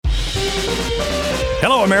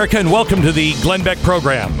Hello, America, and welcome to the Glenn Beck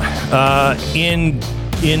program. In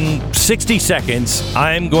 60 seconds,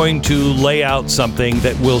 I'm going to lay out something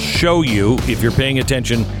that will show you, if you're paying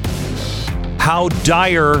attention, how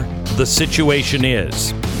dire the situation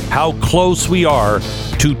is, how close we are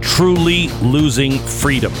to truly losing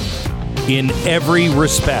freedom in every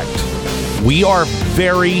respect. We are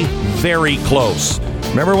very, very close.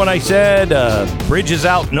 Remember when I said bridge is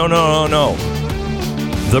out? No.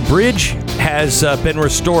 The bridge has been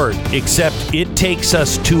restored, except it takes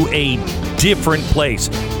us to a different place,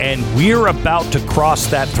 and we're about to cross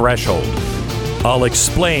that threshold. I'll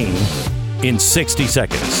explain in 60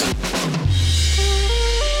 seconds.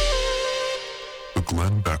 The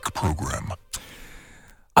Glenn Beck Program.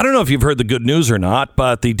 I don't know if you've heard the good news or not,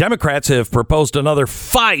 but the Democrats have proposed another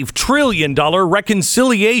 $5 trillion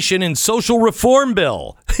reconciliation and social reform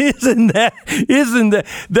bill. Isn't that,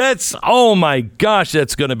 that's, oh my gosh,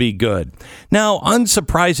 that's going to be good. Now,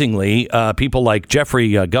 unsurprisingly, people like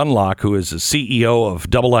Jeffrey Gundlach, who is the CEO of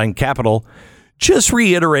Double Line Capital, just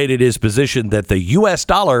reiterated his position that the U.S.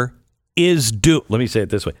 dollar is doomed. Let me say it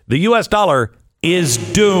this way. The U.S. dollar is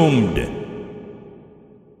doomed.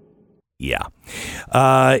 Yeah.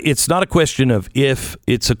 It's not a question of if,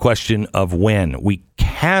 it's a question of when. We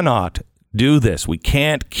cannot do this. We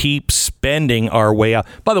can't keep spending our way out.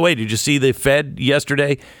 By the way, did you see the Fed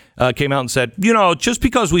yesterday came out and said, just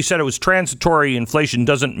because we said it was transitory inflation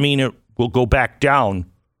doesn't mean it will go back down.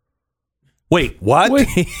 Wait, what? Wait,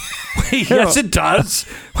 yes, it does.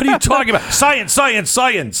 What are you talking about? Science.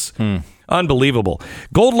 Unbelievable.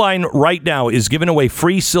 Goldline right now is giving away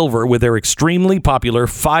free silver with their extremely popular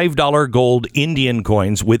 $5 gold Indian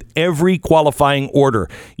coins with every qualifying order.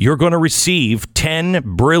 You're going to receive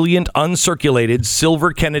 10 brilliant uncirculated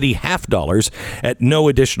silver Kennedy half dollars at no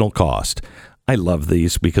additional cost. I love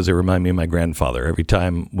these because they remind me of my grandfather. Every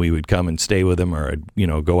time we would come and stay with him or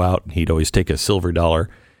go out, he'd always take a silver dollar,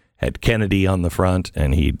 had Kennedy on the front,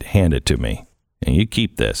 and he'd hand it to me. And you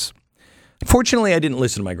keep this. Fortunately, I didn't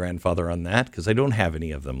listen to my grandfather on that because I don't have any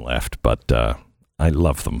of them left, but I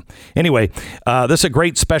love them. Anyway, this is a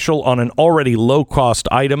great special on an already low-cost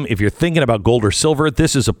item. If you're thinking about gold or silver,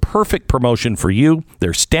 this is a perfect promotion for you.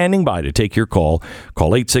 They're standing by to take your call.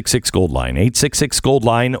 Call 866-GOLD-LINE,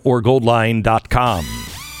 866-GOLD-LINE, or goldline.com.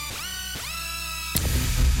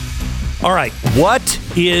 All right, what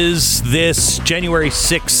is this January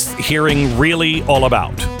 6th hearing really all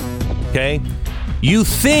about? Okay? You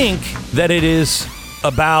think that it is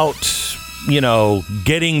about,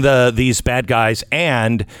 getting these bad guys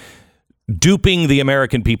and duping the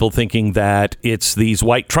American people, thinking that it's these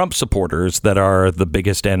white Trump supporters that are the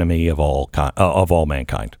biggest enemy of all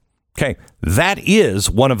mankind. Okay, that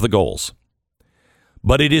is one of the goals.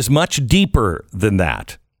 But it is much deeper than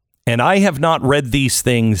that. And I have not read these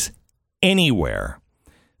things anywhere,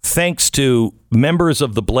 thanks to members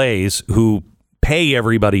of the Blaze who pay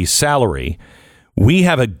everybody's salary. We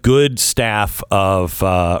have a good staff of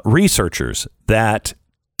researchers that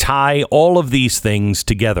tie all of these things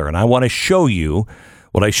together. And I want to show you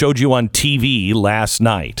what I showed you on TV last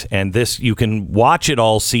night. And this, you can watch it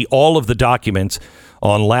all, see all of the documents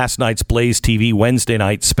on last night's Blaze TV Wednesday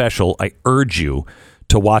night special. I urge you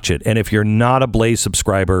to watch it. And if you're not a Blaze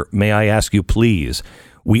subscriber, may I ask you, please,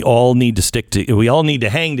 we all need to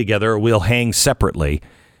hang together, or we'll hang separately.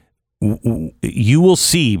 You will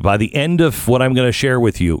see by the end of what I'm going to share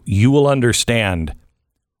with you, you will understand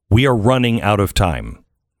we are running out of time.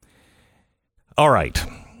 All right.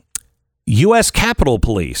 U.S. Capitol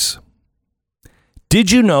Police. Did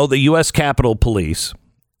you know the U.S. Capitol Police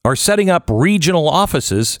are setting up regional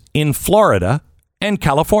offices in Florida and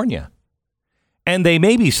California? And they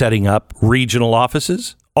may be setting up regional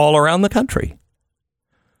offices all around the country.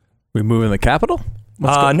 We moving the Capitol?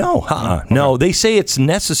 No. They say it's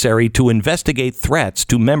necessary to investigate threats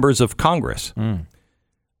to members of Congress.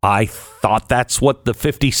 I thought that's what the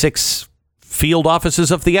 56 field offices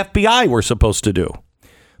of the FBI were supposed to do.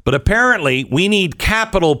 But apparently, we need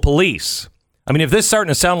Capitol Police. I mean, if this is starting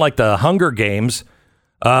to sound like the Hunger Games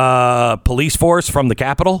police force from the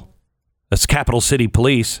Capitol, that's Capital City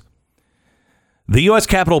Police. The U.S.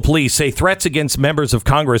 Capitol Police say threats against members of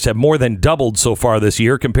Congress have more than doubled so far this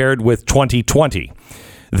year compared with 2020.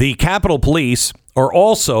 The Capitol Police are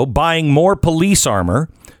also buying more police armor,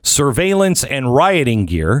 surveillance and rioting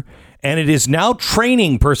gear, and it is now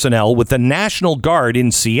training personnel with the National Guard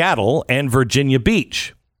in Seattle and Virginia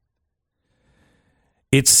Beach.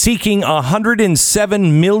 It's seeking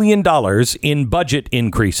 $107 million in budget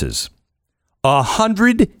increases.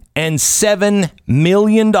 $107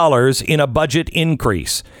 million in a budget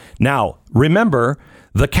increase. Now, remember,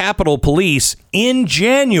 the Capitol Police in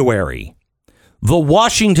January. The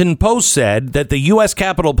Washington Post said that the U.S.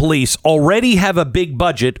 Capitol Police already have a big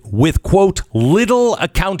budget with, quote, little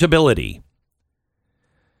accountability.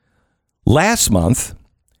 Last month,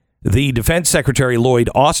 the Defense Secretary Lloyd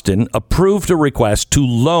Austin approved a request to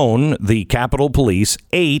loan the Capitol Police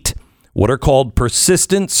 8 what are called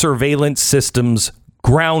persistent surveillance systems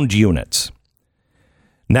ground units.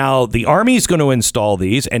 Now, the Army is going to install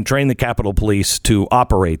these and train the Capitol Police to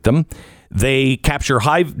operate them. They capture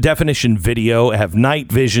high-definition video, have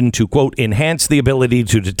night vision to, quote, enhance the ability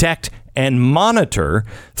to detect and monitor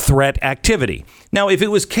threat activity. Now, if it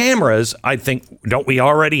was cameras, I'd think, don't we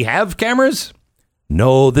already have cameras?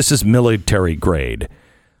 No, this is military grade.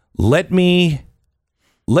 Let me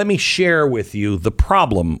share with you the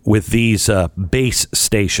problem with these base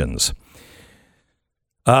stations.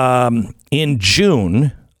 In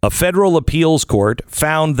June, a federal appeals court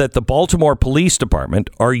found that the Baltimore Police Department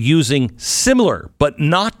are using similar but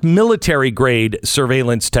not military-grade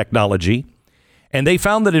surveillance technology, and they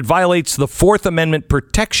found that it violates the Fourth Amendment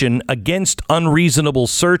protection against unreasonable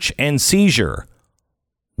search and seizure.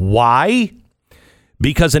 Why?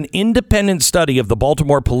 Because an independent study of the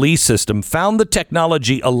Baltimore police system found the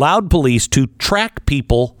technology allowed police to track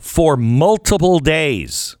people for multiple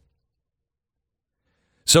days.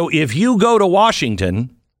 So if you go to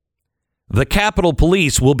Washington, the Capitol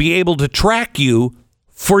Police will be able to track you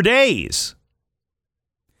for days.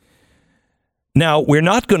 Now, we're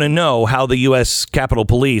not going to know how the U.S. Capitol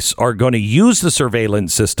Police are going to use the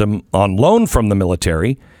surveillance system on loan from the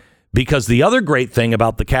military, because the other great thing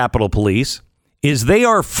about the Capitol Police is they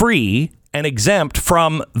are free and exempt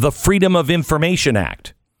from the Freedom of Information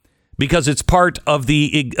Act because it's part of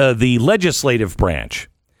the legislative branch.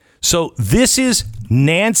 So this is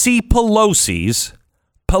Nancy Pelosi's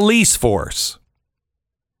police force,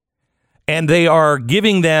 and they are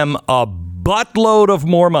giving them a buttload of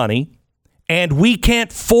more money, and we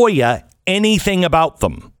can't FOIA anything about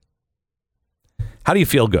them. How do you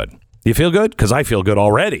feel good? Do you feel good? Because I feel good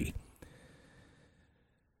already.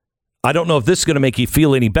 I don't know if this is going to make you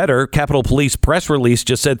feel any better. Capitol Police press release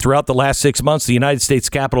just said throughout the last 6 months, the United States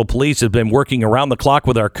Capitol Police have been working around the clock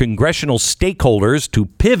with our congressional stakeholders to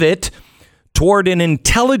pivot toward an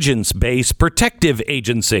intelligence-based protective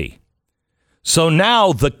agency. So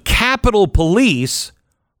now the Capitol Police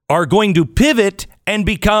are going to pivot and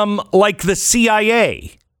become like the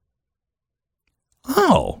CIA.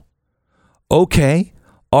 Oh, okay.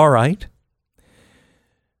 All right.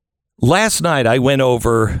 Last night, I went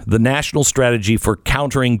over the national strategy for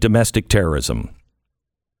countering domestic terrorism.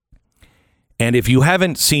 And if you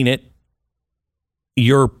haven't seen it,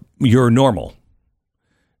 you're normal.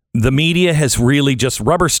 The media has really just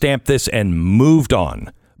rubber stamped this and moved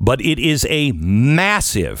on. But it is a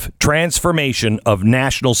massive transformation of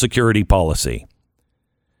national security policy.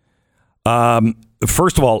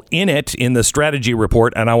 First of all, in the strategy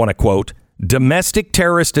report, and I want to quote, domestic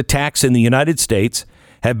terrorist attacks in the United States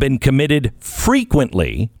have been committed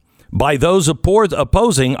frequently by those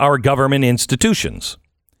opposing our government institutions.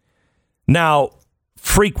 Now,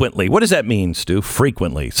 frequently, what does that mean, Stu?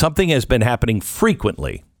 Frequently. Something has been happening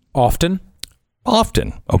frequently. Often.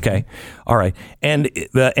 Okay. All right. And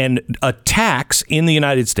attacks in the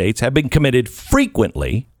United States have been committed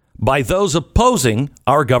frequently by those opposing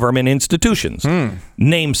our government institutions.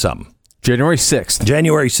 Name some. January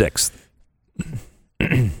 6th.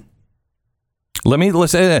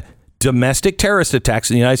 Let's say that domestic terrorist attacks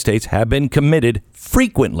in the United States have been committed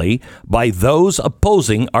frequently by those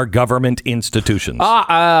opposing our government institutions.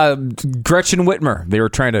 Gretchen Whitmer. They were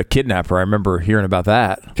trying to kidnap her. I remember hearing about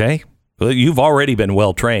that. Okay. Well, you've already been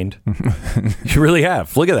well trained. You really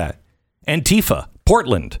have. Look at that. Antifa,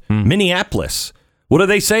 Portland, Minneapolis. What are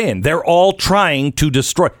they saying? They're all trying to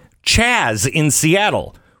destroy. Chaz in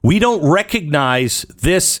Seattle. We don't recognize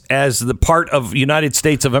this as the part of United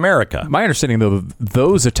States of America. My understanding, though,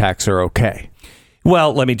 those attacks are okay.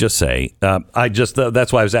 Well, let me just say,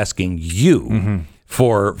 that's why I was asking you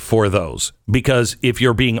for those, because if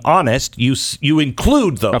you're being honest, you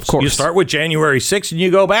include those. Of course. You start with January 6th and you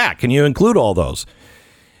go back and you include all those.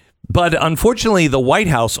 But unfortunately, the White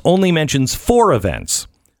House only mentions 4 events: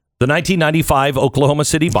 the 1995 Oklahoma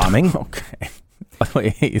City bombing. Okay.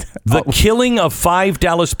 The killing of 5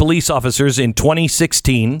 Dallas police officers in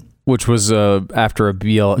 2016, which was after a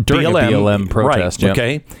BLM protest. Right,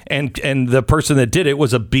 okay, and the person that did it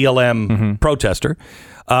was a BLM protester.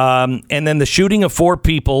 And then the shooting of 4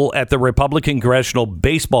 people at the Republican congressional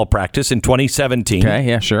baseball practice in 2017. Okay,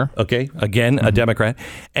 yeah, sure. Okay, again, a Democrat.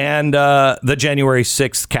 And the January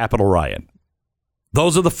 6th Capitol riot.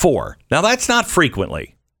 Those are the 4. Now, that's not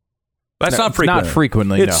frequently. That's No, not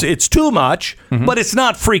frequently. Not frequently. It's too much, but it's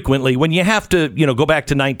not frequently when you have to, go back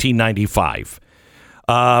to 1995.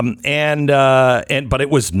 But it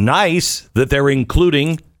was nice that they're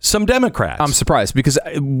including some Democrats. I'm surprised because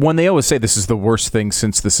when they always say this is the worst thing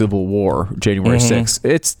since the Civil War, January 6th,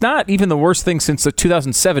 it's not even the worst thing since the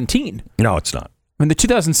 2017. No, it's not. I mean, the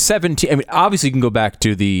 2017. I mean, obviously you can go back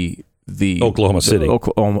to the Oklahoma City,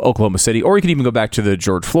 Oklahoma City, or you can even go back to the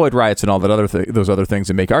George Floyd riots and all that those other things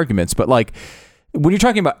and make arguments. But like when you're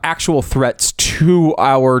talking about actual threats to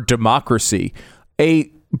our democracy,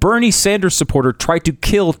 a Bernie Sanders supporter tried to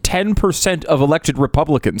kill 10% of elected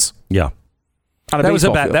Republicans. Yeah. That was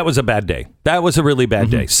a bad day. That was a really bad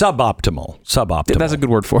day. Suboptimal. That's a good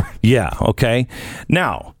word for it. Yeah. Okay.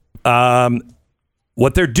 Now,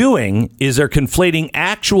 what they're doing is they're conflating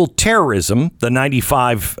actual terrorism, the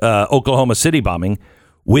 95 Oklahoma City bombing,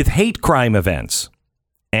 with hate crime events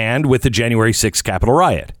and with the January 6th Capitol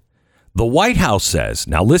riot. The White House says,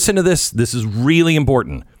 now listen to this. This is really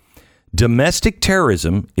important. Domestic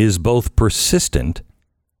terrorism is both persistent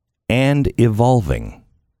and evolving,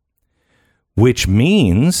 which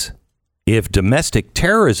means if domestic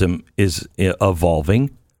terrorism is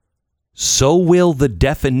evolving, so will the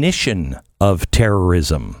definition of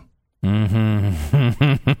terrorism. When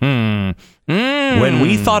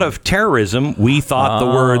we thought of terrorism, we thought the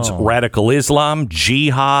words radical Islam,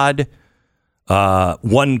 jihad,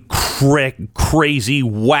 one crazy,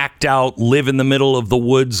 whacked out, live in the middle of the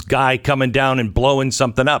woods guy coming down and blowing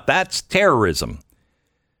something up. That's terrorism.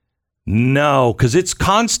 No, because it's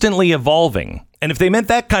constantly evolving. And if they meant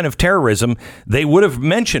that kind of terrorism, they would have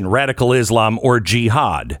mentioned radical Islam or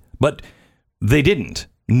jihad. But they didn't.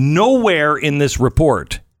 Nowhere in this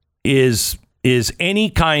report is any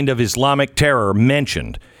kind of Islamic terror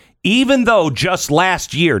mentioned. Even though just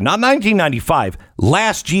last year, not 1995,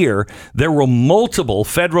 last year, there were multiple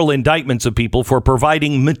federal indictments of people for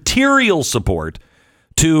providing material support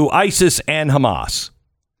to ISIS and Hamas.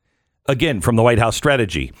 Again, from the White House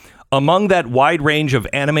strategy. Among that wide range of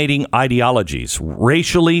animating ideologies,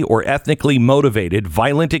 racially or ethnically motivated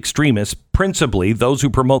violent extremists, principally those who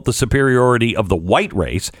promote the superiority of the white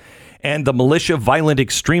race, and the militia violent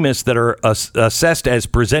extremists that are assessed as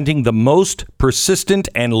presenting the most persistent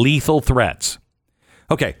and lethal threats.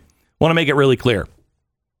 Okay, want to make it really clear.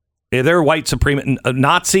 If they're white supremacist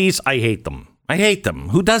Nazis, I hate them. I hate them.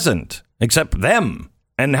 Who doesn't? Except them.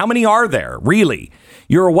 And how many are there, really?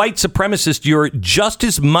 You're a white supremacist. You're just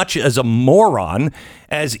as much as a moron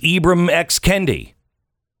as Ibram X. Kendi.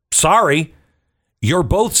 Sorry. You're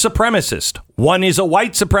both supremacist. One is a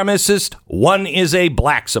white supremacist. One is a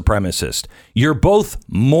black supremacist. You're both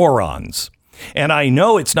morons. And I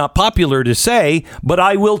know it's not popular to say, but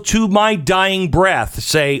I will to my dying breath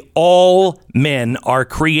say all men are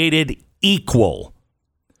created equal.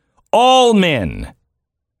 All men.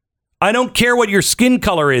 I don't care what your skin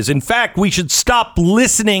color is. In fact, we should stop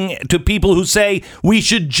listening to people who say we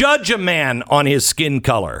should judge a man on his skin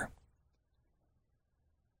color.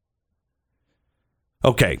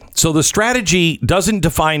 Okay, so the strategy doesn't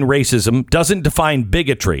define racism, doesn't define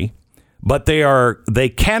bigotry, but they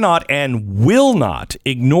cannot and will not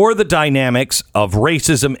ignore the dynamics of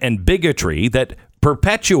racism and bigotry that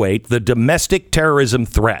perpetuate the domestic terrorism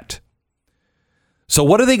threat. So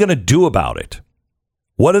what are they going to do about it?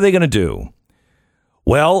 What are they going to do?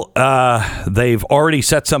 Well, they've already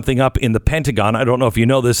set something up in the Pentagon. I don't know if you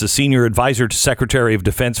know this, a senior advisor to Secretary of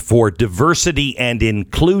Defense for Diversity and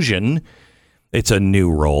Inclusion. It's a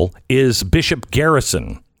new role, is Bishop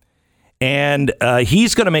Garrison. And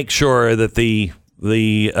he's going to make sure that the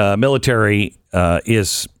military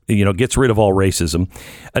gets rid of all racism.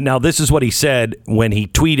 And now, this is what he said when he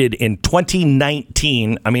tweeted in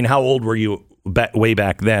 2019. I mean, how old were you way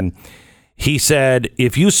back then? He said,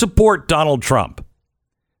 if you support Donald Trump,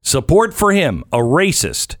 support for him, a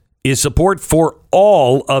racist, is support for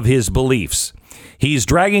all of his beliefs. He's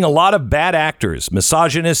dragging a lot of bad actors,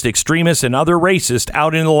 misogynist, extremists, and other racists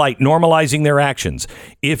out into the light, normalizing their actions.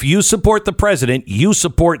 If you support the president, you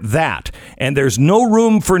support that. And there's no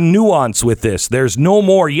room for nuance with this. There's no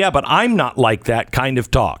more, yeah, but I'm not like that kind of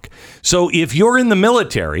talk. So if you're in the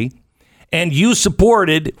military and you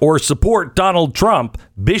supported or support Donald Trump,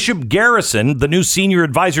 Bishop Garrison, the new senior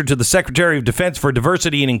advisor to the Secretary of Defense for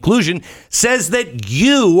Diversity and Inclusion, says that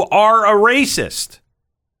you are a racist.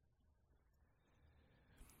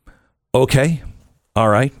 Okay. All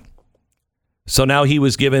right. So now he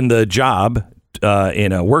was given the job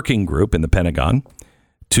in a working group in the Pentagon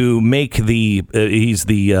to make he's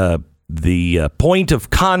the point of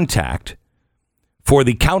contact for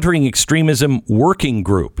the Countering Extremism Working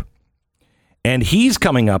Group. And he's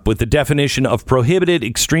coming up with the definition of prohibited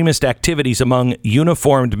extremist activities among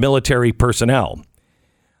uniformed military personnel.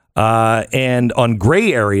 And on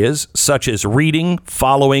gray areas, such as reading,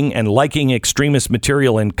 following, and liking extremist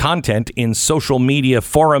material and content in social media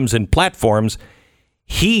forums and platforms,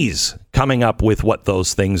 he's coming up with what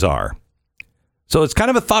those things are. So it's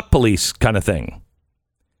kind of a thought police kind of thing.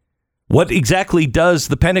 What exactly does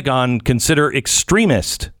the Pentagon consider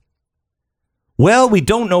extremist? Well, we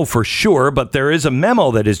don't know for sure, but there is a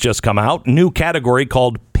memo that has just come out, new category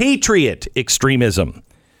called patriot extremism.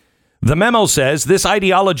 The memo says this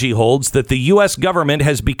ideology holds that the U.S. government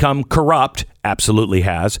has become corrupt, absolutely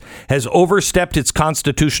has overstepped its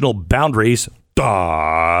constitutional boundaries,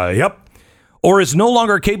 or is no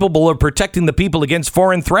longer capable of protecting the people against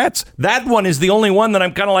foreign threats. That one is the only one that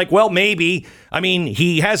I'm kind of like, well, maybe. I mean,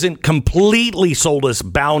 he hasn't completely sold us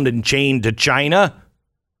bound and chained to China.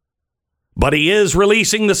 But he is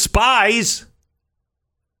releasing the spies.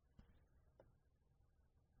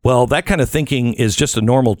 Well, that kind of thinking is just a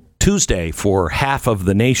normal Tuesday for half of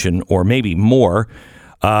the nation, or maybe more.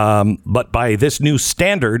 But by this new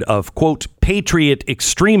standard of, quote, patriot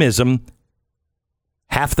extremism,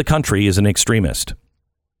 half the country is an extremist.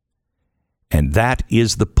 And that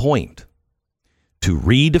is the point. To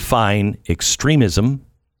redefine extremism,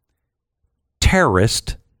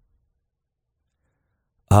 terrorist,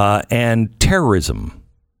 and terrorism.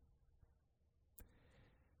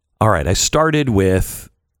 All right, I started with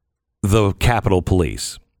the Capitol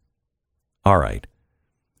Police. All right,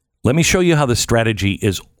 let me show you how the strategy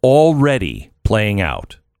is already playing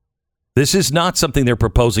out. This is not something they're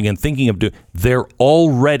proposing and thinking of doing. They're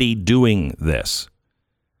already doing this.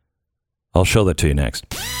 I'll show that to you next.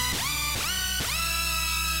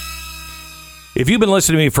 If you've been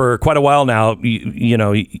listening to me for quite a while now, you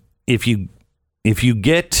know, if you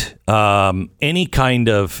get any kind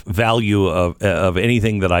of value of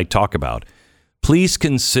anything that I talk about, please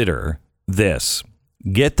consider this.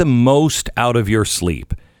 Get the most out of your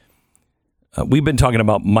sleep. We've been talking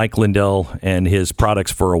about Mike Lindell and his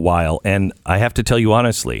products for a while, and I have to tell you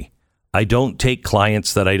honestly, I don't take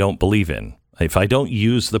clients that I don't believe in. If I don't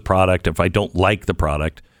use the product, if I don't like the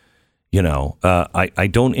product, you know, I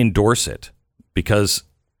don't endorse it because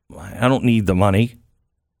I don't need the money.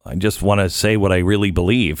 I just want to say what I really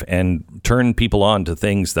believe and turn people on to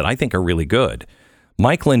things that I think are really good.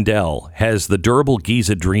 Mike Lindell has the durable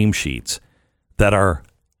Giza Dream Sheets that are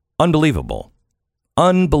unbelievable.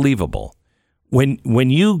 Unbelievable. When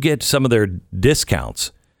you get some of their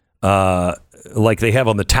discounts, like they have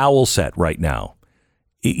on the towel set right now,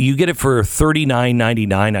 you get it for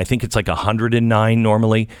 $39.99. I think it's like $109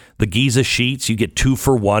 normally. The Giza sheets, you get 2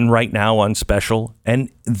 for $1 right now on special,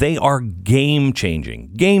 and they are game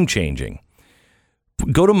changing. Game changing.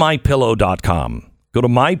 Go to mypillow.com. Go to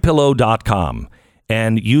mypillow.com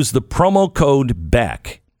and use the promo code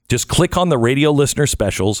Beck. Just click on the radio listener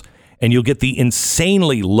specials, and you'll get the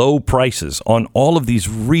insanely low prices on all of these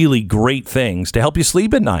really great things to help you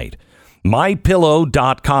sleep at night.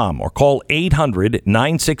 mypillow.com or call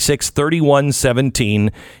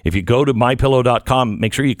 800-966-3117. If you go to mypillow.com,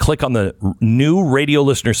 make sure you click on the new radio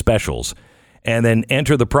listener specials and then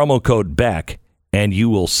enter the promo code Beck, and you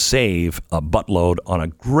will save a buttload on a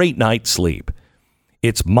great night's sleep.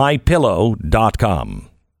 It's mypillow.com.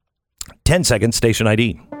 10 seconds, station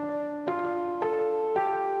ID.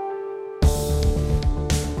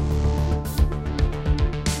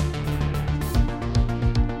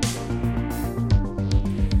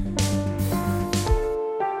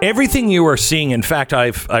 Everything you are seeing, in fact,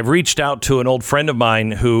 I've reached out to an old friend of mine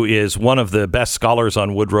who is one of the best scholars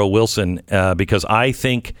on Woodrow Wilson because I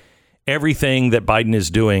think everything that Biden is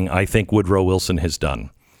doing, I think Woodrow Wilson has done.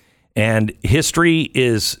 And history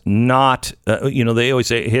is not, they always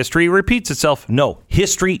say history repeats itself. No,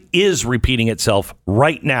 history is repeating itself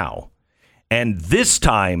right now. And this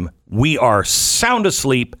time we are sound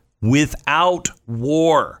asleep without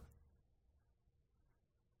war.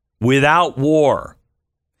 Without war.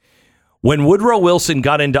 When Woodrow Wilson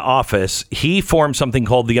got into office, he formed something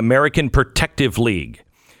called the American Protective League.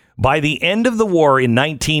 By the end of the war in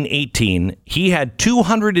 1918, he had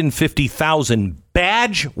 250,000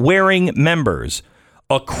 badge-wearing members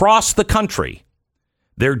across the country.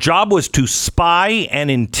 Their job was to spy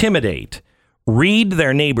and intimidate, read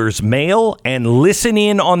their neighbors' mail, and listen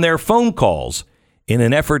in on their phone calls in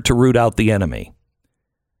an effort to root out the enemy.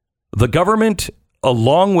 The government,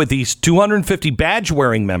 along with these 250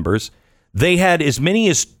 badge-wearing members, they had as many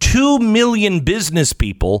as 2 million business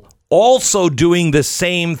people also doing the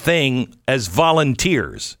same thing as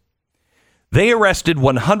volunteers. They arrested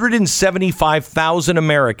 175,000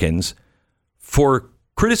 Americans for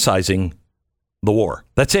criticizing the war.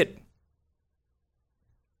 That's it.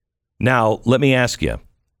 Now, let me ask you,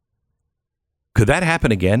 could that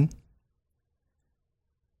happen again?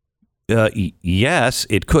 Yes,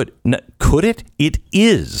 it could. Could it? It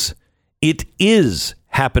is. It is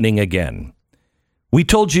happening again. We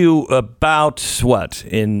told you about,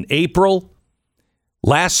 in April?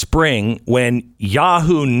 Last spring, when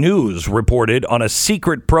Yahoo News reported on a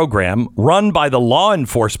secret program run by the law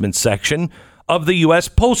enforcement section of the U.S.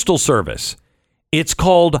 Postal Service. It's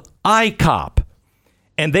called ICOP.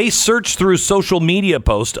 And they search through social media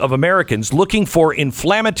posts of Americans looking for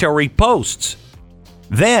inflammatory posts.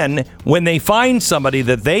 Then, when they find somebody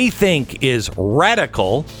that they think is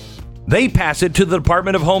radical, they pass it to the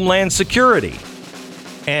Department of Homeland Security.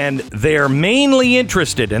 And they're mainly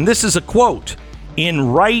interested, and this is a quote, in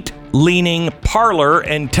right-leaning Parler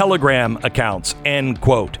and Telegram accounts, end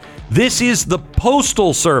quote. This is the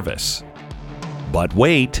Postal Service. But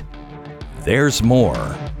wait, there's more.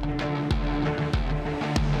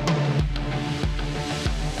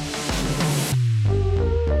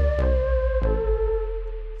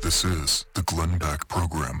 This is the Glenn Beck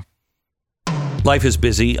Program. Life is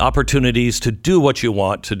busy. Opportunities to do what you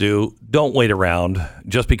want to do. Don't wait around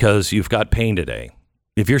just because you've got pain today.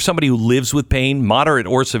 If you're somebody who lives with pain, moderate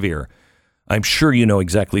or severe, I'm sure you know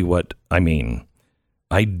exactly what I mean.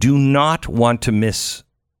 I do not want to miss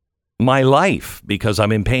my life because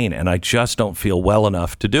I'm in pain and I just don't feel well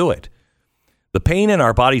enough to do it. The pain in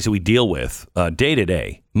our bodies that we deal with day to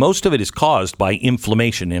day, most of it is caused by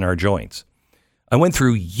inflammation in our joints. I went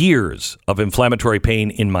through years of inflammatory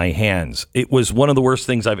pain in my hands. It was one of the worst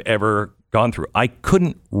things I've ever gone through. I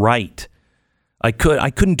couldn't write. I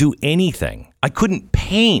couldn't do anything. I couldn't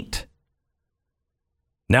paint.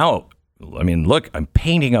 Now, I mean, look, I'm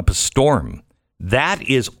painting up a storm. That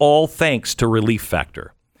is all thanks to Relief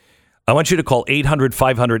Factor. I want you to call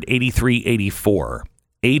 800-500-8384.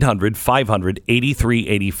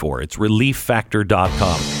 800-500-8384. It's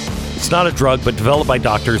relieffactor.com. It's not a drug, but developed by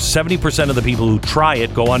doctors. 70% of the people who try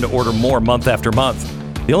it go on to order more month after month.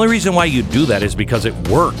 The only reason why you do that is because it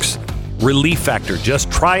works. Relief Factor.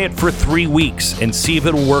 Just try it for 3 weeks and see if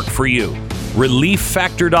it'll work for you.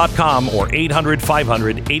 relieffactor.com or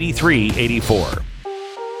 800-500-8384.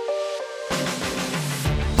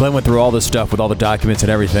 Glenn went through all this stuff with all the documents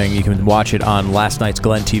and everything. You can watch it on last night's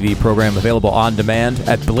Glenn TV program, available on demand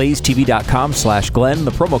at blazetv.com/Glenn.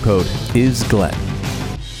 The promo code is Glenn.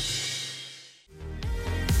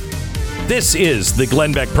 This is the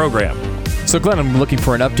Glenn Beck Program. So, Glenn, I'm looking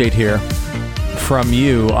for an update here from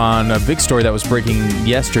you on a big story that was breaking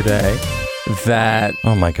yesterday that...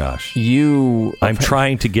 Oh, my gosh. I'm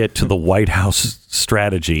trying to get to the White House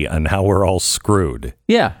strategy on how we're all screwed.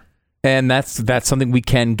 Yeah. And that's something we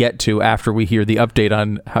can get to after we hear the update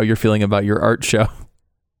on how you're feeling about your art show.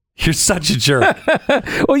 You're such a jerk.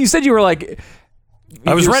 Well, you said you were like...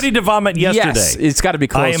 I was ready to vomit yesterday. Yes, it's got to be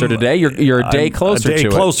closer today. You're a day closer to it. A day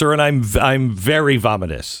closer, and I'm very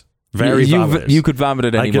vomitous. Very vomitous. You could vomit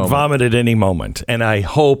at any moment. I could vomit at any moment, and I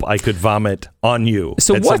hope I could vomit on you.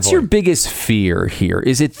 So what's your biggest fear here?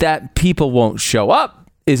 Is it that people won't show up?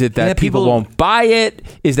 Is it that people won't buy it?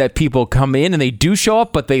 Is that people come in and they do show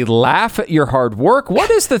up, but they laugh at your hard work?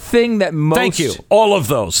 What is the thing that most... Thank you. All of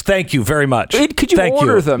those. Thank you very much. Could you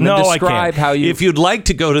order them and describe how you... If you'd like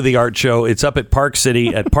to go to the art show, it's up at Park City,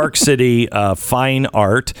 at Park City Fine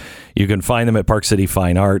Art. You can find them at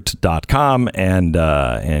parkcityfineart.com and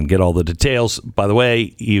get all the details. By the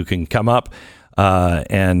way, you can come up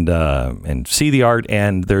and see the art,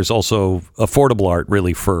 and there's also affordable art,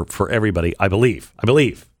 really, for everybody. I believe.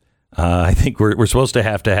 I think we're supposed to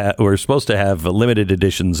have limited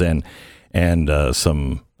editions and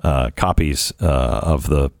some copies of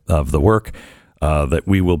the work that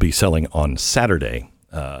we will be selling on Saturday.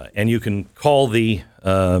 And you can call the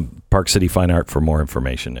Park City Fine Art for more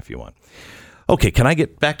information if you want. Okay, can I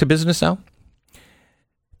get back to business now?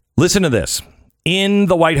 Listen to this. In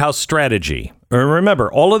the White House strategy,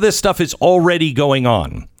 remember, all of this stuff is already going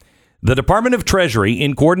on. The Department of Treasury,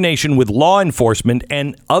 in coordination with law enforcement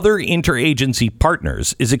and other interagency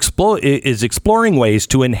partners, is exploring ways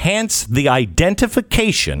to enhance the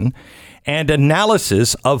identification and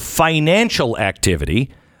analysis of financial activity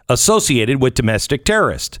associated with domestic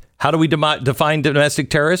terrorists. How do we define domestic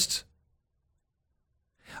terrorists?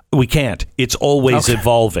 We can't. It's always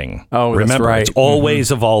evolving. Oh, remember, that's right. It's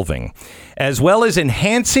always evolving. As well as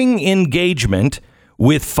enhancing engagement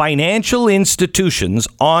with financial institutions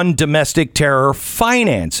on domestic terror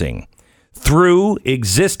financing through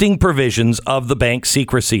existing provisions of the Bank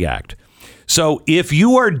Secrecy Act. So if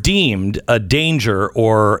you are deemed a danger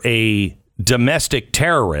or a domestic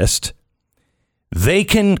terrorist, they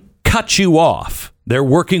can cut you off. They're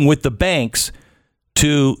working with the banks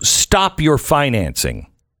to stop your financing.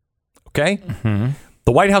 Okay? Mm-hmm.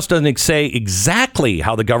 The White House doesn't say exactly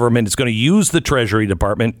how the government is going to use the Treasury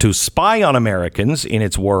Department to spy on Americans in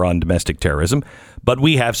its war on domestic terrorism, but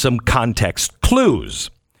we have some context clues.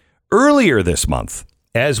 Earlier this month,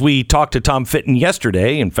 as we talked to Tom Fitton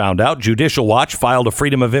yesterday and found out, Judicial Watch filed a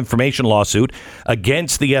Freedom of Information lawsuit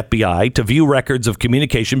against the FBI to view records of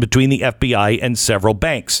communication between the FBI and several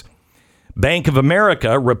banks. Bank of America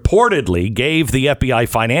reportedly gave the FBI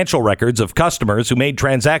financial records of customers who made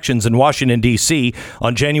transactions in Washington, D.C.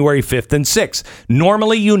 on January 5th and 6th.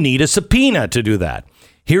 Normally, you need a subpoena to do that.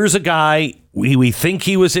 Here's a guy, we think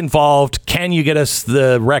he was involved. Can you get us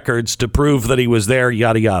the records to prove that he was there?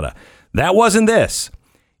 Yada, yada. That wasn't this.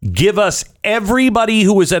 Give us everybody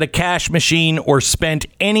who was at a cash machine or spent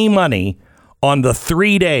any money on the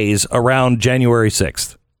 3 days around January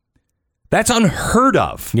 6th. That's unheard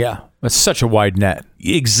of. Yeah. That's such a wide net.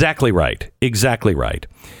 Exactly right. Exactly right.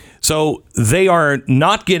 So they are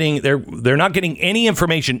not getting they're not getting any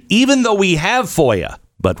information, even though we have FOIA.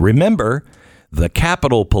 But remember, the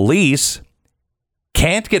Capitol Police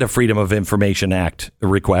can't get a Freedom of Information Act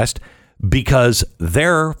request because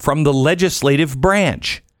they're from the legislative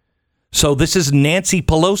branch. So this is Nancy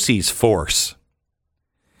Pelosi's force.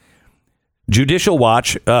 Judicial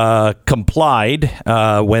Watch complied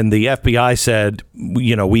when the FBI said,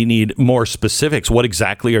 we need more specifics. What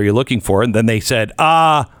exactly are you looking for? And then they said,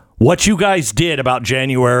 what you guys did about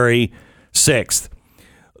January 6th.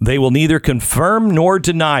 They will neither confirm nor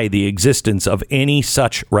deny the existence of any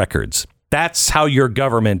such records. That's how your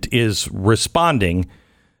government is responding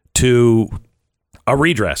to a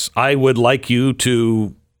redress. I would like you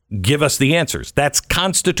to give us the answers. That's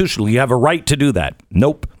constitutional. You have a right to do that.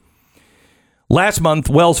 Nope. Last month,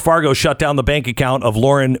 Wells Fargo shut down the bank account of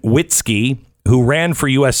Lauren Witzke, who ran for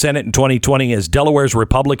U.S. Senate in 2020 as Delaware's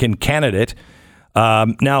Republican candidate.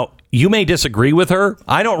 Now, you may disagree with her.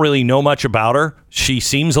 I don't really know much about her. She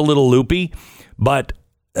seems a little loopy, but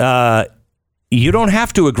you don't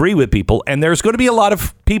have to agree with people. And there's going to be a lot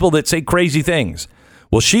of people that say crazy things.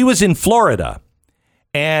 Well, she was in Florida,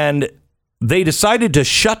 and they decided to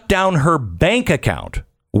shut down her bank account.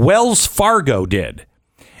 Wells Fargo did.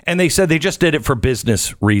 And they said they just did it for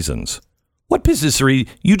business reasons. What business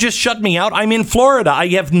reason? You just shut me out. I'm in Florida. I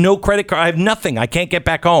have no credit card. I have nothing. I can't get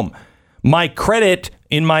back home. My credit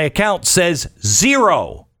in my account says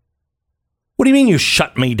 0. What do you mean you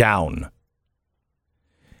shut me down?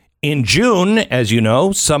 In June, as you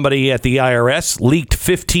know, somebody at the IRS leaked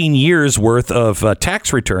 15 years worth of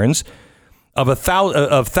tax returns of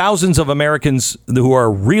thousands of Americans who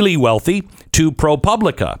are really wealthy to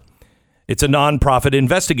ProPublica. It's a nonprofit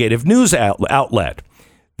investigative news outlet.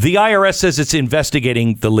 The IRS says it's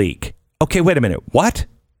investigating the leak. Okay, wait a minute. What?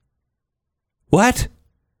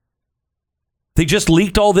 They just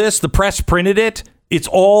leaked all this? The press printed it? It's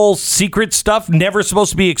all secret stuff, never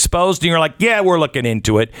supposed to be exposed. And you're like, yeah, we're looking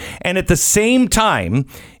into it. And at the same time,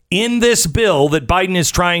 in this bill that Biden is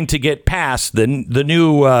trying to get passed, the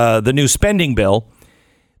new spending bill,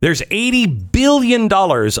 there's $80 billion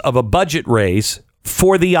of a budget raise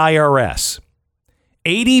for the IRS.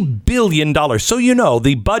 $80 billion. So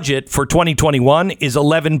the budget for 2021 is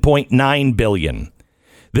 $11.9 billion.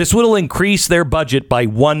 This will increase their budget by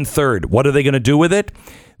 1/3. What are they going to do with it?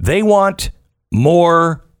 They want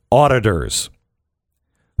more auditors.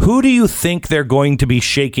 Who do you think they're going to be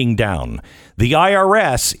shaking down? The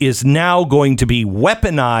IRS is now going to be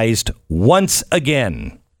weaponized once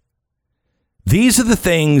again. These are the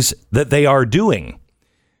things that they are doing.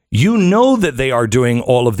 You know that they are doing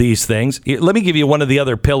all of these things. Let me give you one of the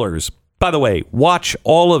other pillars. By the way, watch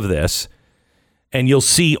all of this, and you'll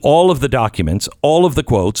see all of the documents, all of the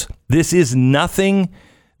quotes. This is nothing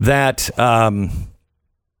that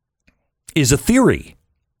is a theory.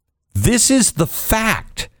 This is the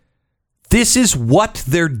fact. This is what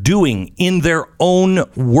they're doing in their own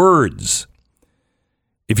words.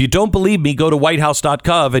 If you don't believe me, go to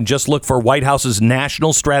whitehouse.gov and just look for White House's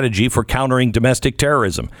national strategy for countering domestic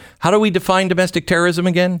terrorism. How do we define domestic terrorism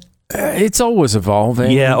again? It's always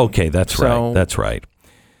evolving. Yeah, okay, that's right. That's right.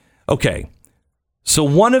 Okay, so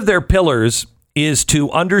one of their pillars is to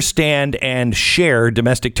understand and share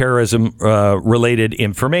domestic terrorism related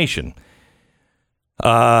information.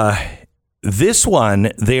 This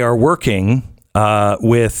one, they are working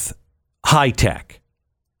with high tech.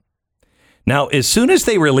 Now, as soon as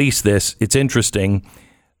they released this, it's interesting.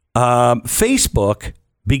 Facebook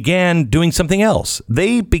began doing something else.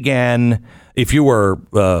 They began, if you were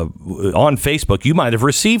on Facebook, you might have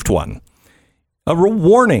received one. A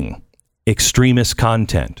warning: extremist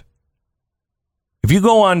content. If you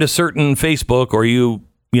go on to certain Facebook or you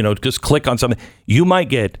just click on something, you might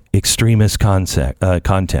get extremist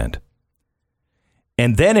content.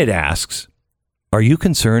 And then it asks, are you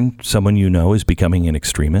concerned someone you know is becoming an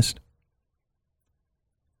extremist?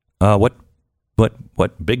 What,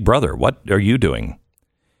 big brother, what are you doing?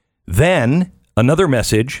 Then another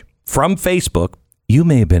message from Facebook, you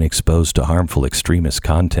may have been exposed to harmful extremist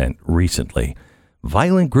content recently.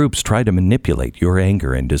 Violent groups try to manipulate your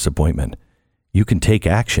anger and disappointment. You can take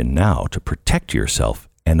action now to protect yourself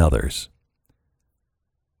and others.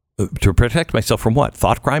 To protect myself from what?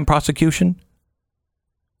 Thought crime prosecution?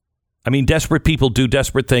 I mean, desperate people do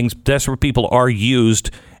desperate things. Desperate people are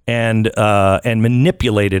used and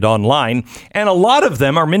manipulated online. And a lot of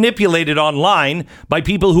them are manipulated online by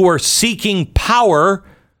people who are seeking power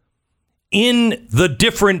in the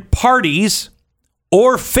different parties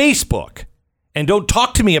or Facebook. And don't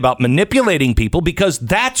talk to me about manipulating people, because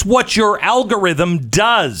that's what your algorithm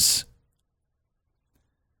does.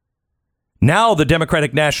 Now the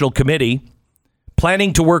Democratic National Committee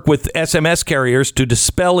planning to work with SMS carriers to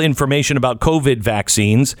dispel information about COVID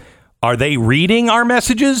vaccines. Are they reading our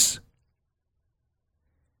messages?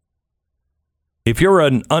 If you're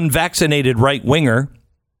an unvaccinated right-winger,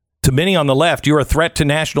 to many on the left, you're a threat to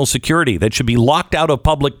national security that should be locked out of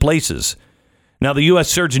public places. Now, the U.S.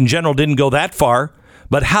 Surgeon General didn't go that far,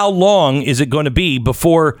 but how long is it going to be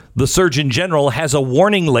before the Surgeon General has a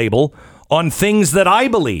warning label on things that I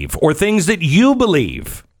believe or things that you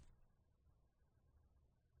believe?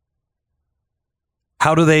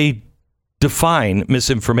 How do they define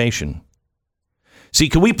misinformation? See,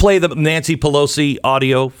 can we play the Nancy Pelosi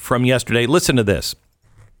audio from yesterday? Listen to this.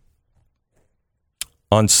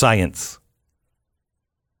 On science.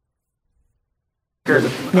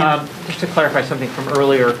 Just to clarify something from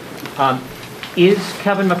earlier, is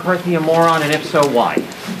Kevin McCarthy a moron, and if so, why?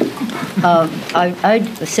 I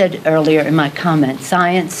said earlier in my comment,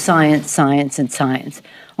 science, science, science, and science.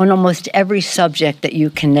 On almost every subject that you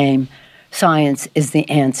can name, science is the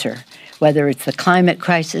answer. Whether it's the climate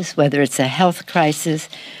crisis, whether it's a health crisis,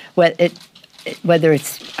 whether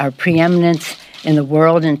it's our preeminence in the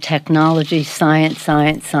world in technology, science,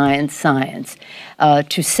 science, science, science.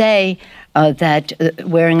 To say that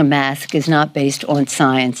wearing a mask is not based on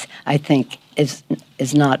science, I think is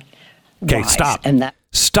not wise. Okay, stop.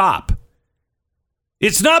 Stop.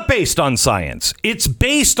 It's not based on science. It's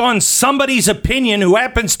based on somebody's opinion who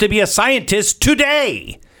happens to be a scientist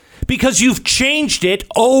today, because you've changed it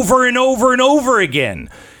over and over and over again.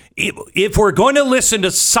 If we're going to listen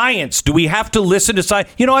to science, do we have to listen to science?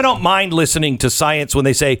 You know, I don't mind listening to science when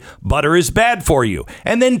they say butter is bad for you.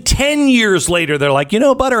 And then 10 years later, they're like,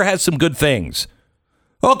 butter has some good things.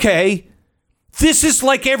 Okay. This is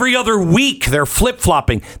like every other week. They're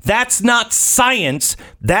flip-flopping. That's not science.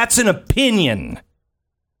 That's an opinion.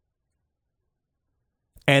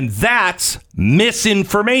 And that's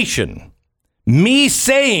misinformation. Me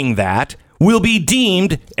saying that will be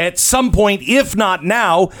deemed at some point, if not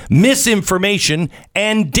now, misinformation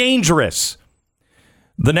and dangerous.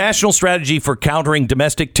 The National Strategy for Countering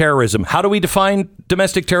Domestic Terrorism. How do we define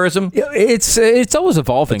domestic terrorism? It's always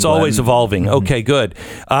evolving. It's always evolving. Okay, good.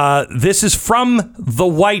 This is from the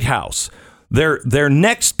White House. Their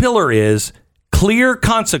next pillar is clear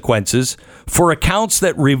consequences for accounts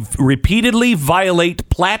that repeatedly violate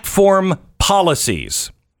platform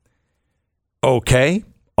policies. Okay,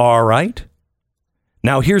 all right.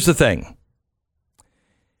 Now, here's the thing.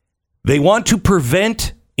 They want to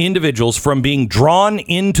prevent individuals from being drawn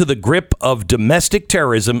into the grip of domestic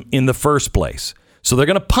terrorism in the first place. So they're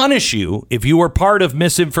going to punish you if you are part of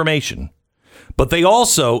misinformation. But they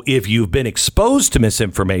also, if you've been exposed to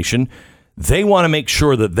misinformation, they want to make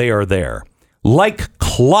sure that they are there. Like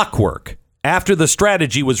clockwork. After the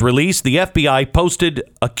strategy was released, the FBI posted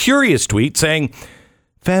a curious tweet saying,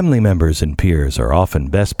 family members and peers are often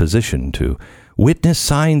best positioned to witness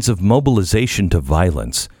signs of mobilization to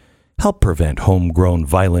violence. Help prevent homegrown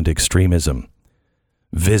violent extremism.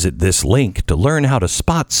 Visit this link to learn how to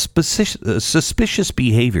spot suspicious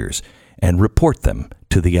behaviors and report them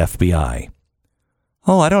to the FBI.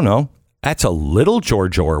 Oh, I don't know. That's a little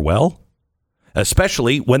George Orwell.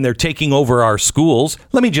 Especially when they're taking over our schools.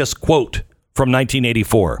 Let me just quote from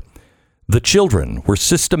 1984. The children were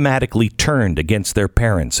systematically turned against their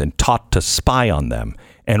parents and taught to spy on them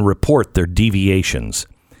and report their deviations.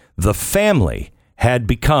 The family had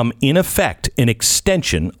become, in effect, an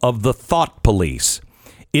extension of the thought police.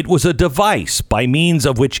 It was a device by means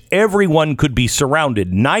of which everyone could be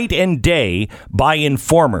surrounded night and day by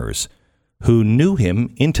informers who knew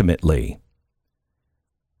him intimately.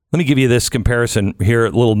 Let me give you this comparison here,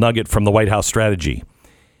 a little nugget from the White House strategy.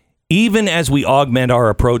 Even as we augment our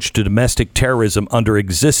approach to domestic terrorism under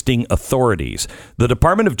existing authorities, the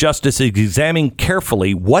Department of Justice is examining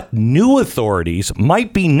carefully what new authorities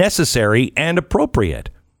might be necessary and appropriate.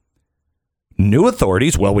 New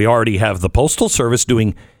authorities? Well, we already have the Postal Service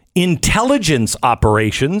doing intelligence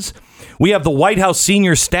operations. We have the White House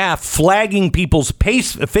senior staff flagging people's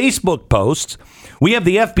Facebook posts. We have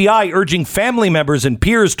the FBI urging family members and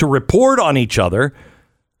peers to report on each other.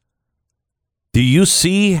 Do you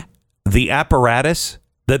see the apparatus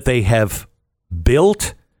that they have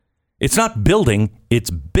built? It's not building, it's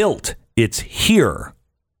built. It's here.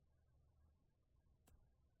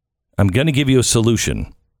 I'm going to give you a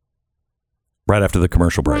solution right after the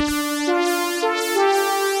commercial break.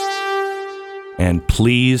 And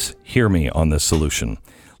please hear me on this solution.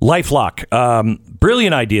 LifeLock.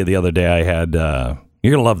 Brilliant idea the other day I had. You're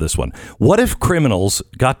going to love this one. What if criminals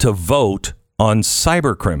got to vote on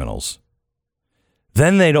cyber criminals?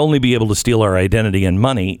 Then they'd only be able to steal our identity and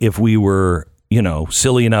money if we were,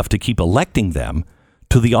 silly enough to keep electing them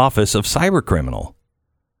to the office of cyber criminal.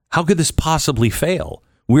 How could this possibly fail?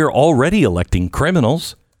 We're already electing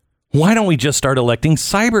criminals. Why don't we just start electing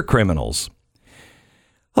cyber criminals?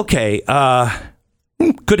 Okay,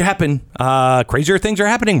 could happen. Crazier things are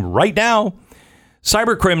happening right now.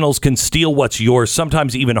 Cyber criminals can steal what's yours,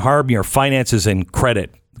 sometimes even harm your finances and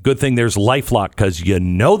credit. Good thing there's LifeLock, because the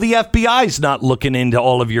FBI's not looking into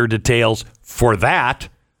all of your details for that.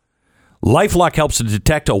 LifeLock helps to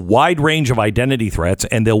detect a wide range of identity threats,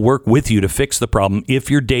 and they'll work with you to fix the problem if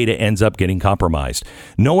your data ends up getting compromised.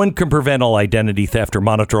 No one can prevent all identity theft or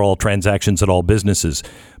monitor all transactions at all businesses.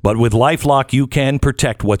 But with LifeLock, you can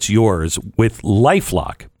protect what's yours with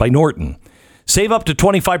LifeLock by Norton. Save up to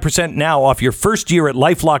 25% now off your first year at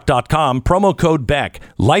LifeLock.com, promo code Beck.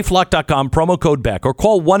 LifeLock.com, promo code Beck. Or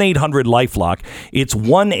call 1-800-LifeLock. It's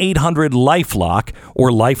 1-800-LifeLock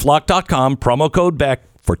or LifeLock.com, promo code Beck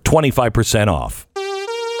for 25% off.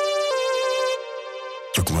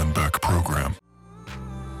 The Glenn Beck Program.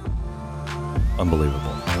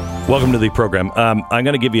 Unbelievable. Welcome to the program. I'm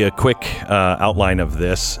going to give you a quick outline of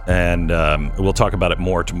this, and we'll talk about it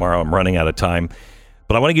more tomorrow. I'm running out of time.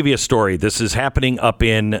 But I want to give you a story. This is happening up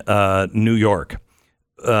in New York.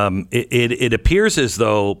 It appears as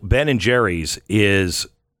though Ben & Jerry's is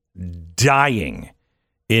dying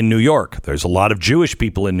in New York. There's a lot of Jewish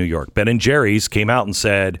people in New York. Ben & Jerry's came out and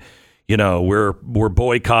said, we're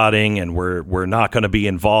boycotting and we're not going to be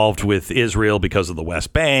involved with Israel because of the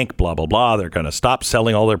West Bank, blah, blah, blah. They're going to stop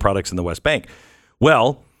selling all their products in the West Bank.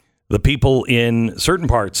 Well, the people in certain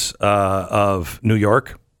parts of New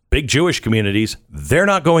York, big Jewish communities, they're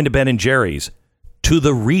not going to Ben & Jerry's, to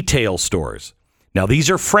the retail stores. Now, these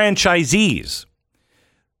are franchisees.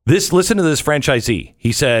 Listen to this franchisee.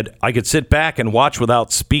 He said, I could sit back and watch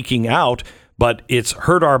without speaking out, but it's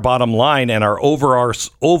hurt our bottom line and our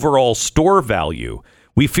overall store value.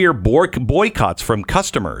 We fear boycotts from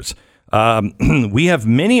customers. We have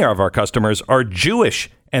many of our customers are Jewish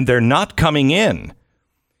and they're not coming in.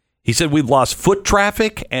 He said, we've lost foot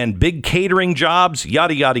traffic and big catering jobs,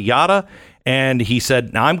 yada, yada, yada. And he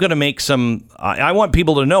said, now I'm going to make I want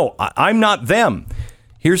people to know I'm not them.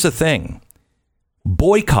 Here's the thing.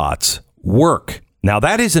 Boycotts work. Now,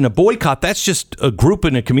 that isn't a boycott. That's just a group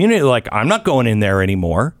in a community like, I'm not going in there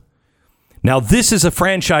anymore. Now, this is a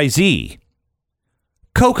franchisee.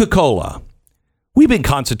 Coca-Cola. We've been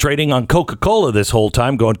concentrating on Coca-Cola this whole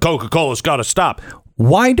time, going, Coca-Cola's got to stop.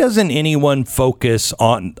 Why doesn't anyone focus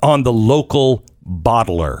on the local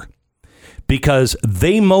bottler? Because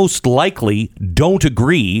they most likely don't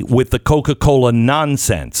agree with the Coca-Cola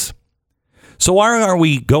nonsense. So why are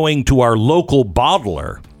we going to our local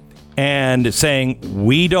bottler and saying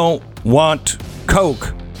we don't want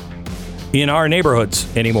Coke in our neighborhoods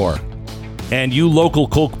anymore? And you local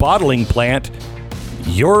Coke bottling plant,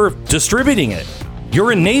 you're distributing it.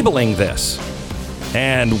 You're enabling this.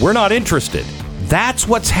 And we're not interested. That's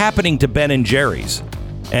what's happening to Ben & Jerry's.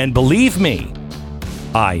 And believe me,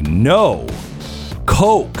 I know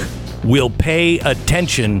Coke will pay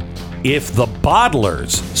attention if the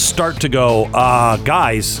bottlers start to go,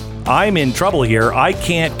 guys, I'm in trouble here. I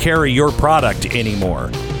can't carry your product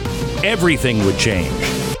anymore. Everything would change.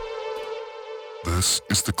 This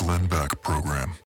is the Glenn Beck Program.